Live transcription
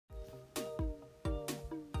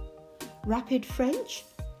Rapid French,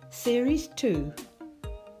 Series 2.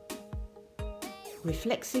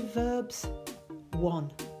 Reflexive Verbs 1.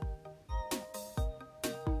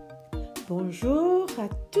 Bonjour à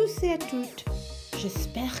tous et à toutes.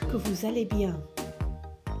 J'espère que vous allez bien.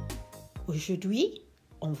 Aujourd'hui,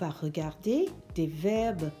 on va regarder des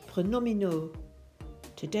verbes pronominaux.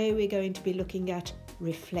 Today we're going to be looking at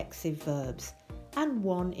reflexive verbs, and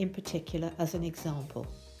one in particular as an example.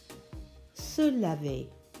 Se laver.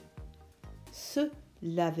 Se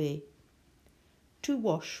laver. To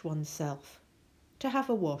wash oneself. To have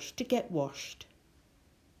a wash, to get washed.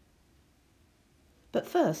 But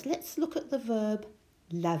first, let's look at the verb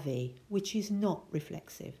laver, which is not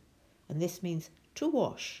reflexive, and this means to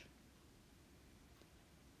wash.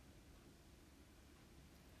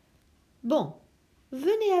 Bon,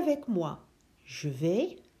 venez avec moi. Je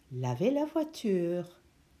vais laver la voiture.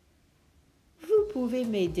 Vous pouvez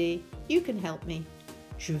m'aider. You can help me.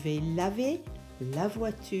 Je vais laver la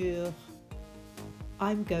voiture.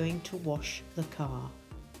 I'm going to wash the car.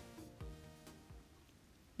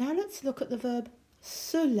 Now let's look at the verb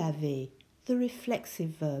se laver, the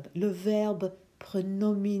reflexive verb, le verbe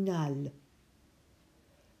pronominal.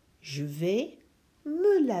 Je vais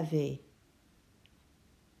me laver.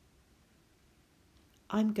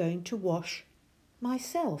 I'm going to wash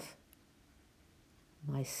myself.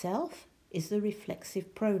 Myself is the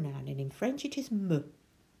reflexive pronoun, and in French it is me.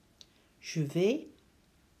 Je vais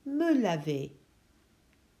me laver.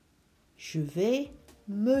 Je vais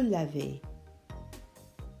me laver.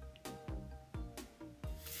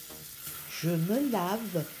 Je me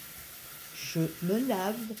lave. Je me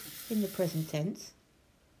lave in the present tense.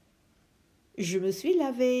 Je me suis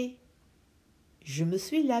lavé. Je me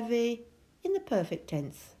suis lavé in the perfect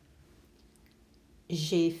tense.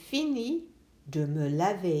 J'ai fini de me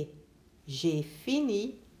laver. J'ai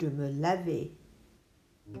fini de me laver.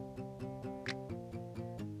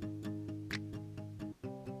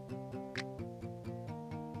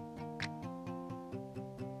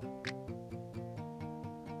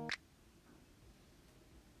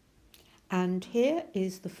 And here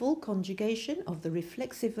is the full conjugation of the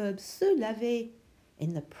reflexive verb se laver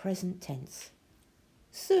in the present tense.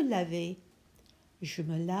 Se laver. Je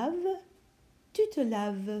me lave, tu te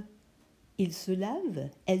laves. Il se lave,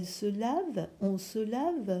 elle se lave, on se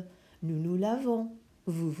lave, nous nous lavons,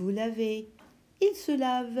 vous vous lavez. Il se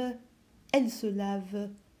lave, elle se lave.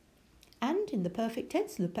 And in the perfect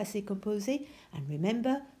tense, le passé composé, and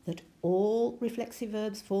remember that all reflexive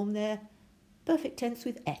verbs form their perfect tense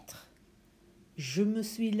with être. Je me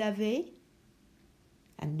suis lavé,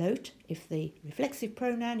 and note if the reflexive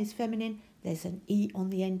pronoun is feminine, there's an E on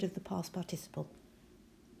the end of the past participle.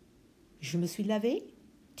 Je me suis lavé,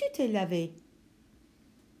 tu t'es lavé.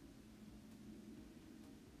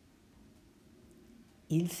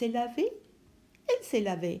 Il s'est lavé, elle s'est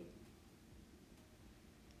lavée.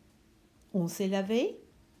 On s'est lavé.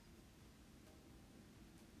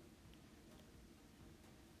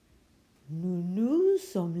 Nous nous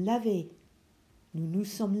sommes lavés. Nous nous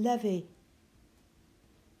sommes lavés.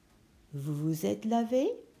 Vous vous êtes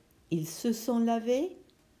lavés. Ils se sont lavés.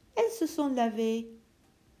 Elles se sont lavées.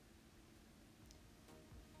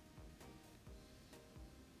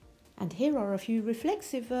 And here are a few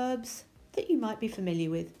reflexive verbs that you might be familiar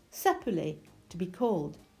with. S'appeler, to be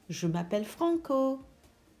called. Je m'appelle Franco.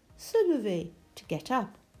 Se lever, to get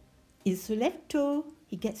up. Il se lève tôt,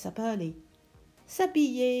 he gets up early.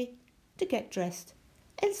 S'habiller, to get dressed.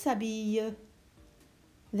 Elle s'habille,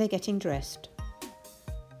 they're getting dressed.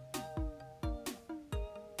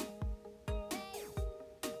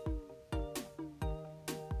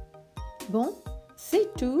 Bon, c'est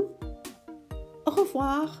tout. Au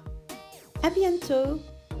revoir. À bientôt.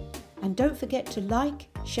 And don't forget to like,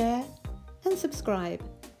 share and subscribe.